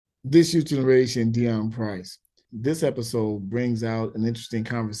This youth generation, Deon Price. This episode brings out an interesting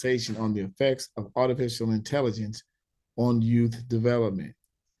conversation on the effects of artificial intelligence on youth development.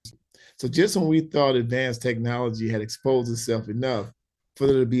 So, just when we thought advanced technology had exposed itself enough for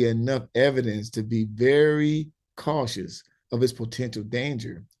there to be enough evidence to be very cautious of its potential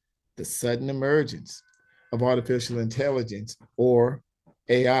danger, the sudden emergence of artificial intelligence or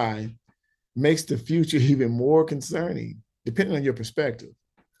AI makes the future even more concerning, depending on your perspective.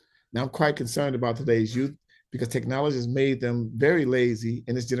 Now, I'm quite concerned about today's youth because technology has made them very lazy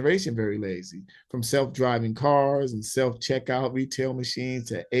and this generation very lazy. From self-driving cars and self-checkout retail machines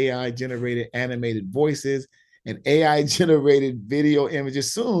to AI-generated animated voices and AI-generated video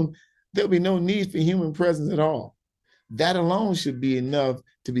images, soon there'll be no need for human presence at all. That alone should be enough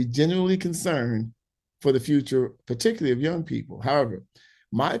to be genuinely concerned for the future, particularly of young people. However,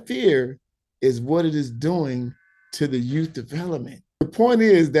 my fear is what it is doing to the youth development. The point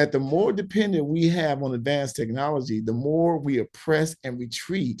is that the more dependent we have on advanced technology, the more we oppress and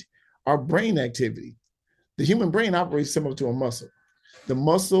retreat our brain activity. The human brain operates similar to a muscle. The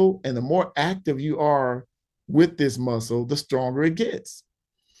muscle, and the more active you are with this muscle, the stronger it gets.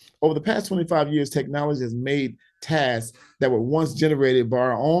 Over the past 25 years, technology has made tasks that were once generated by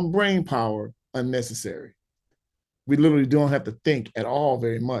our own brain power unnecessary. We literally don't have to think at all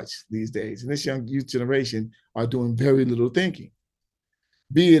very much these days. And this young youth generation are doing very little thinking.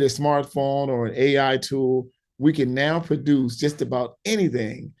 Be it a smartphone or an AI tool, we can now produce just about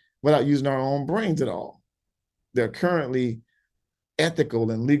anything without using our own brains at all. There are currently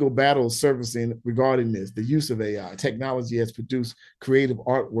ethical and legal battles surfacing regarding this, the use of AI. Technology has produced creative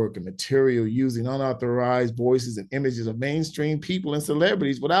artwork and material using unauthorized voices and images of mainstream people and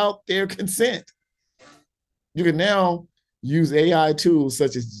celebrities without their consent. You can now use AI tools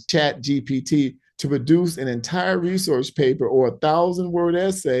such as Chat GPT to produce an entire research paper or 1,000-word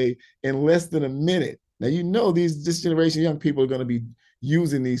essay in less than a minute. Now, you know this generation of young people are going to be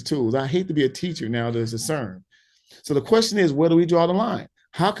using these tools. I hate to be a teacher now to discern. So the question is, where do we draw the line?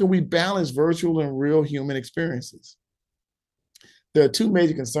 How can we balance virtual and real human experiences? There are two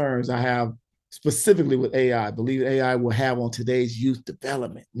major concerns I have specifically with AI, I believe AI will have on today's youth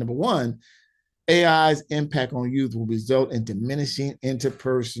development. Number one, AI's impact on youth will result in diminishing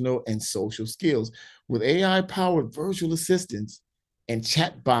interpersonal and social skills. With AI-powered virtual assistants and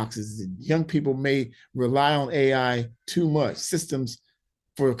chat boxes, young people may rely on AI too much. Systems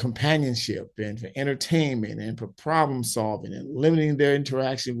for companionship and for entertainment and for problem solving and limiting their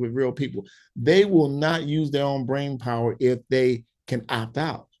interaction with real people. They will not use their own brain power if they can opt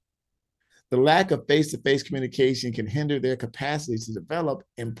out. The lack of face-to-face communication can hinder their capacity to develop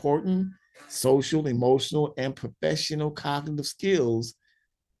important social, emotional, and professional cognitive skills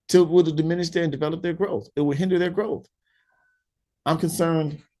will diminish their and develop their growth. It will hinder their growth. I'm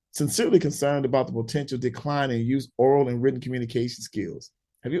sincerely concerned about the potential decline in youth oral and written communication skills.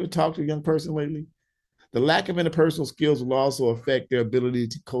 Have you ever talked to a young person lately? The lack of interpersonal skills will also affect their ability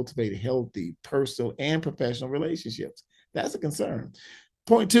to cultivate healthy personal and professional relationships. That's a concern.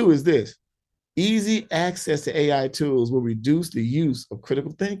 Point two is this: easy access to AI tools will reduce the use of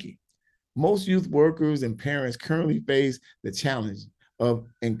critical thinking. Most youth workers and parents currently face the challenge of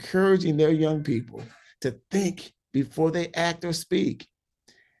encouraging their young people to think before they act or speak.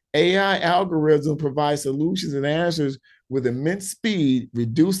 AI algorithms provide solutions and answers with immense speed,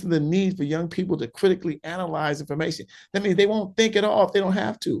 reducing the need for young people to critically analyze information. That means they won't think at all if they don't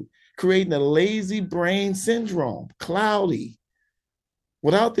have to, creating a lazy brain syndrome, cloudy.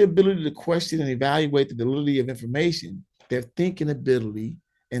 Without the ability to question and evaluate the validity of information, their thinking ability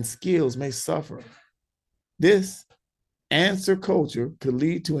and skills may suffer. This answer culture could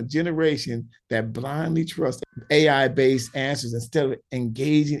lead to a generation that blindly trusts AI-based answers instead of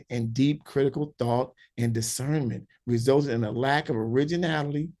engaging in deep critical thought and discernment, resulting in a lack of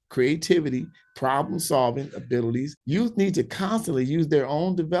originality, creativity, problem-solving abilities. Youth need to constantly use their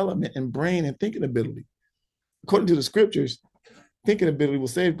own development and brain and thinking ability. According to the scriptures, thinking ability will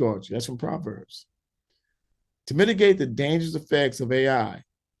safeguard you. That's from Proverbs. To mitigate the dangerous effects of AI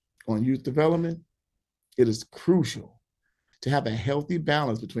on youth development, it is crucial to have a healthy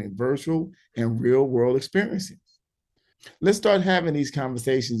balance between virtual and real world experiences. Let's start having these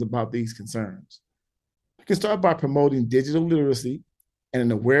conversations about these concerns. We can start by promoting digital literacy and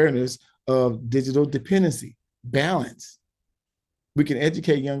an awareness of digital dependency, balance. We can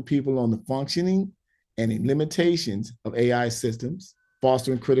educate young people on the functioning and the limitations of AI systems,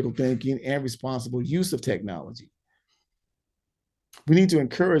 fostering critical thinking and responsible use of technology. We need to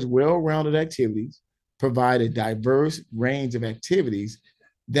encourage well-rounded activities, provide a diverse range of activities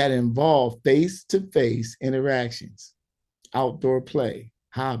that involve face-to-face interactions, outdoor play,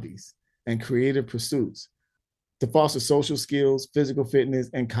 hobbies, and creative pursuits to foster social skills, physical fitness,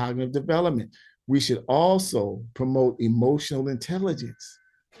 and cognitive development. We should also promote emotional intelligence,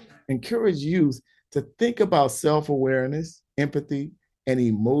 encourage youth to think about self-awareness, empathy, and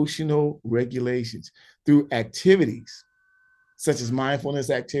emotional regulations through activities such as mindfulness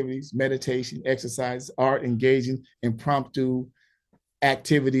activities, meditation, exercise, art, engaging, impromptu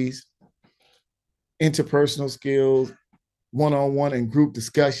activities, interpersonal skills, one-on-one and group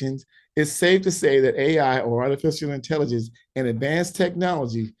discussions. It's safe to say that AI, or artificial intelligence, and advanced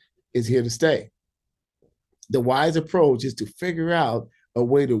technology is here to stay. The wise approach is to figure out a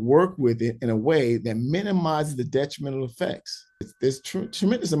way to work with it in a way that minimizes the detrimental effects. There's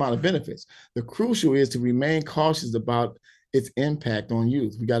tremendous amount of benefits. The crucial is to remain cautious about its impact on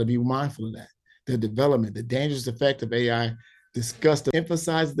youth. We got to be mindful of that. The development, the dangerous effect of AI discussed,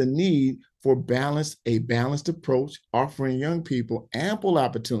 emphasize the need for a balanced approach, offering young people ample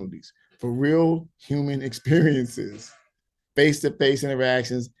opportunities for real human experiences, face-to-face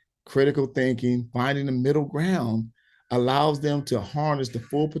interactions, critical thinking, finding the middle ground allows them to harness the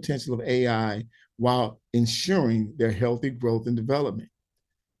full potential of AI while ensuring their healthy growth and development.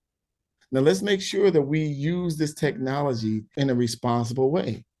 Now, let's make sure that we use this technology in a responsible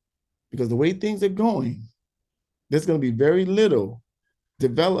way, because the way things are going, there's going to be very little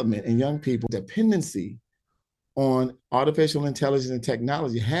development in young people. Dependency on artificial intelligence and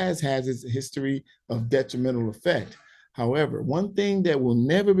technology has its history of detrimental effect. However, one thing that will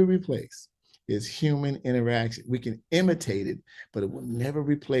never be replaced is human interaction. We can imitate it, but it will never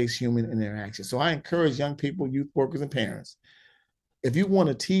replace human interaction. So I encourage young people, youth workers, and parents, if you want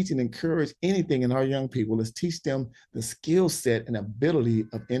to teach and encourage anything in our young people, let's teach them the skill set and ability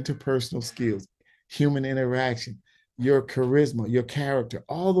of interpersonal skills, human interaction, your charisma, your character.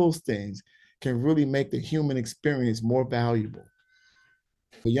 All those things can really make the human experience more valuable.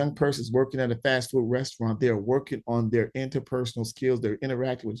 A young person's working at a fast food restaurant, they're working on their interpersonal skills, they're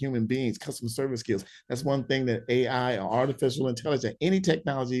interacting with human beings, customer service skills. That's one thing that AI or artificial intelligence, any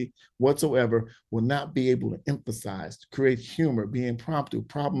technology whatsoever, will not be able to emphasize, to create humor, be impromptu,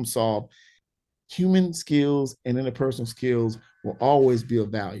 problem solve. Human skills and interpersonal skills will always be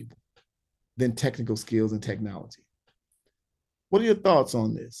valuable than technical skills and technology. What are your thoughts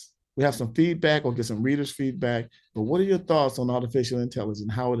on this? We have some feedback, or get some readers' feedback, but what are your thoughts on artificial intelligence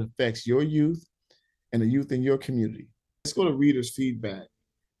and how it affects your youth and the youth in your community? Let's go to readers' feedback.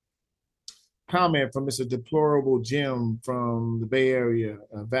 Comment from Mr. Deplorable Jim from the Bay Area,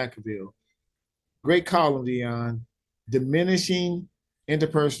 Vacaville. Great column, Deon. Diminishing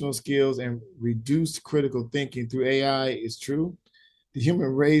interpersonal skills and reduced critical thinking through AI is true. The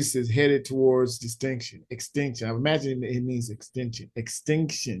human race is headed towards extinction. I imagine it means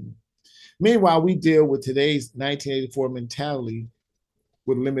extinction. Meanwhile, we deal with today's 1984 mentality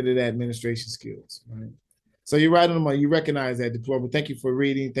with limited administration skills, right? So you're right on the money. You recognize that, Deplorable. Thank you for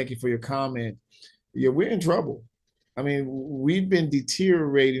reading. Thank you for your comment. Yeah, we're in trouble. I mean, we've been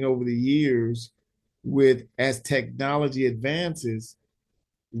deteriorating over the years as technology advances,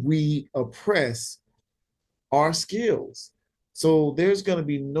 we oppress our skills. So there's going to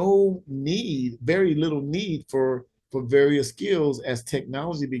be very little need for various skills as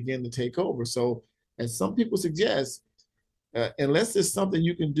technology begin to take over. So as some people suggest, unless there's something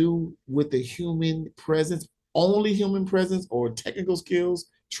you can do with the human presence, only human presence or technical skills,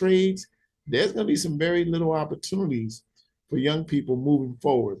 trades, there's going to be some very little opportunities for young people moving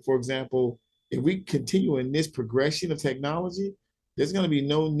forward. For example, if we continue in this progression of technology, there's going to be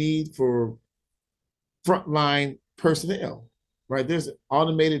no need for frontline personnel, right? There's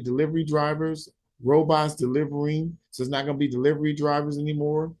automated delivery drivers, robots delivering, so it's not going to be delivery drivers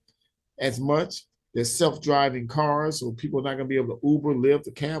anymore as much. There's self-driving cars, so people are not going to be able to Uber, Lyft,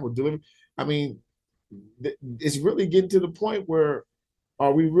 a cab, or deliver. I mean, it's really getting to the point where,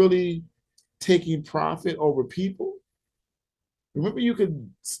 are we really taking profit over people? Remember, you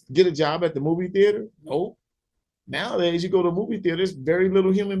could get a job at the movie theater? No. Nowadays, you go to a movie theater, there's very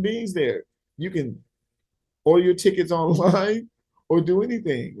little human beings there. You can order your tickets online or do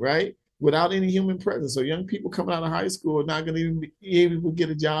anything, right? Without any human presence. So young people coming out of high school are not going to even be able to get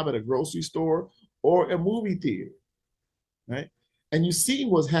a job at a grocery store or a movie theater, right? And you see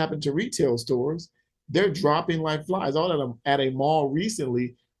what's happened to retail stores. They're dropping like flies. I was at a mall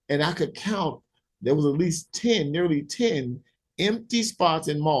recently, and I could count, there was at least 10, nearly 10 empty spots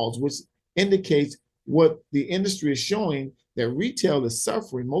in malls, which indicates what the industry is showing, that retail is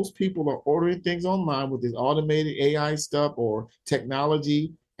suffering. Most people are ordering things online with this automated AI stuff or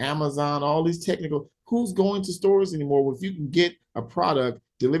technology, Amazon, all these technical. Who's going to stores anymore? If you can get a product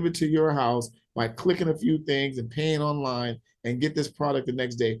delivered to your house by clicking a few things and paying online, and get this product the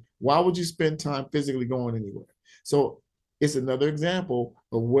next day. Why would you spend time physically going anywhere? So it's another example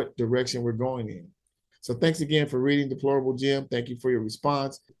of what direction we're going in. So thanks again for reading Deplorable Jim. Thank you for your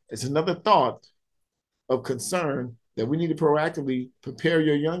response. It's another thought of concern that we need to proactively prepare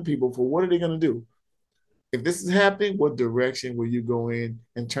your young people for what are they going to do? If this is happening, what direction will you go in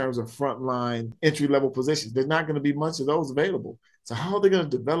terms of frontline entry-level positions? There's not going to be much of those available. So how are they going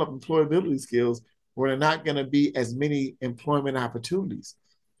to develop employability skills where there are not going to be as many employment opportunities?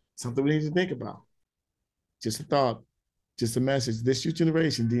 Something we need to think about. Just a thought, just a message. This youth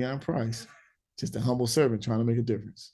generation, Deon Price, just a humble servant trying to make a difference.